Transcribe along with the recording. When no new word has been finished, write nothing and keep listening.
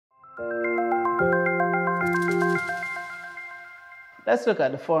Let's look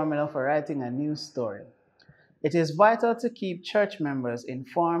at the formula for writing a news story. It is vital to keep church members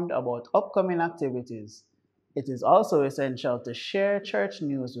informed about upcoming activities. It is also essential to share church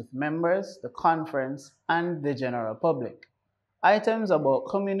news with members, the conference, and the general public. Items about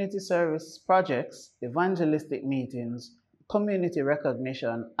community service projects, evangelistic meetings, community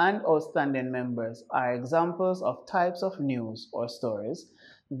recognition, and outstanding members are examples of types of news or stories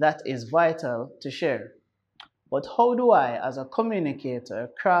that is vital to share. But how do I, as a communicator,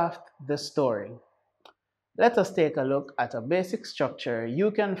 craft the story? Let us take a look at a basic structure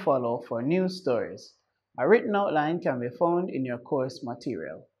you can follow for news stories. A written outline can be found in your course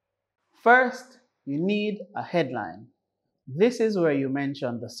material. First, you need a headline. This is where you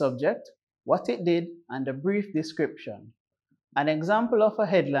mention the subject, what it did, and a brief description. An example of a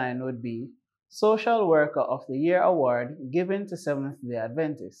headline would be Social Worker of the Year Award given to Seventh-day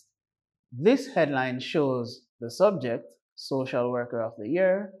Adventists. This headline shows the subject, Social Worker of the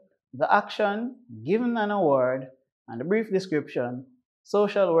Year, the action, given an award, and a brief description,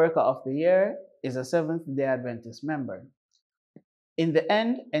 Social Worker of the Year is a Seventh-day Adventist member. In the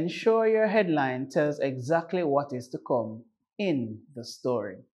end, ensure your headline tells exactly what is to come in the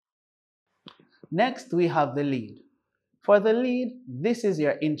story. Next, we have the lead. For the lead, this is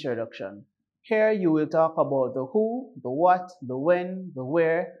your introduction. Here you will talk about the who, the what, the when, the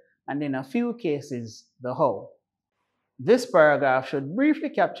where, and in a few cases, the how. This paragraph should briefly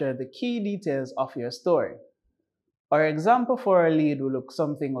capture the key details of your story. Our example for a lead will look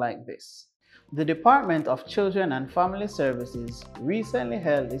something like this. The Department of Children and Family Services recently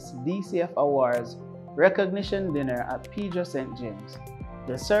held its DCF Awards recognition dinner at Pedro St. James.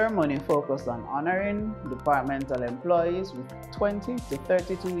 The ceremony focused on honoring departmental employees with 20 to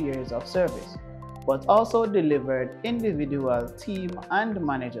 32 years of service, but also delivered individual, team, and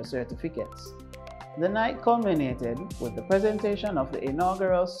manager certificates. The night culminated with the presentation of the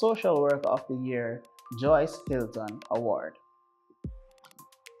inaugural Social Worker of the Year Joyce Hilton Award.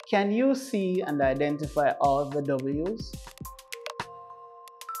 Can you see and identify all the W's?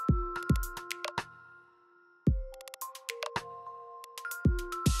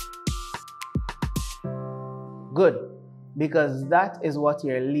 Good, because that is what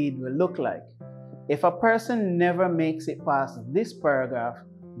your lead will look like. If a person never makes it past this paragraph,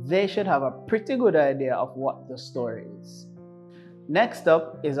 they should have a pretty good idea of what the story is. Next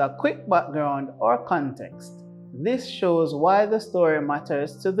up is a quick background or context. This shows why the story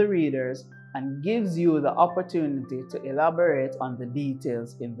matters to the readers and gives you the opportunity to elaborate on the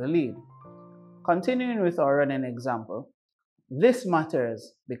details in the lead. Continuing with our running example, this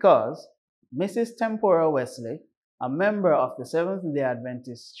matters because Mrs. Tempora Wesley, a member of the Seventh-day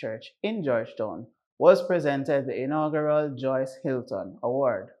Adventist Church in Georgetown, was presented the inaugural Joyce Hilton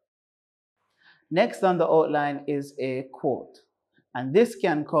Award. Next on the outline is a quote, and this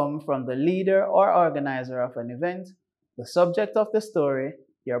can come from the leader or organizer of an event, the subject of the story,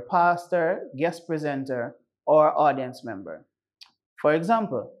 your pastor, guest presenter, or audience member. For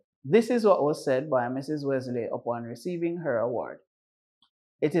example, this is what was said by Mrs. Wesley upon receiving her award.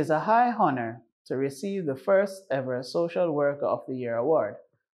 It is a high honor to receive the first ever Social Worker of the Year award.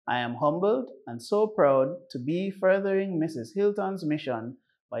 I am humbled and so proud to be furthering Mrs. Hilton's mission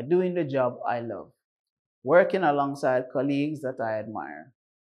by doing the job I love, working alongside colleagues that I admire.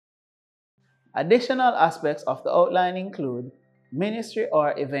 Additional aspects of the outline include ministry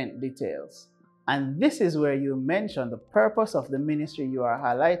or event details. And this is where you mention the purpose of the ministry you are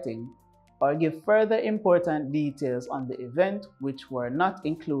highlighting or give further important details on the event which were not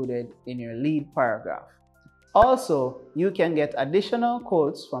included in your lead paragraph. Also, you can get additional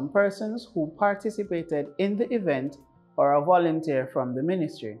quotes from persons who participated in the event or a volunteer from the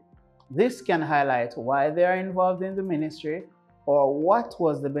ministry. This can highlight why they are involved in the ministry or what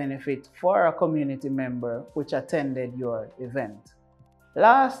was the benefit for a community member which attended your event.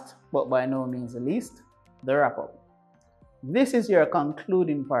 Last, but by no means the least, the wrap-up. This is your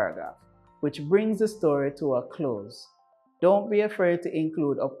concluding paragraph, which brings the story to a close. Don't be afraid to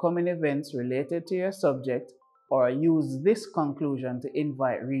include upcoming events related to your subject or use this conclusion to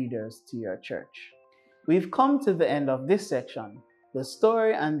invite readers to your church. We've come to the end of this section, the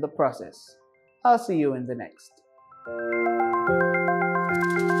story and the process. I'll see you in the next.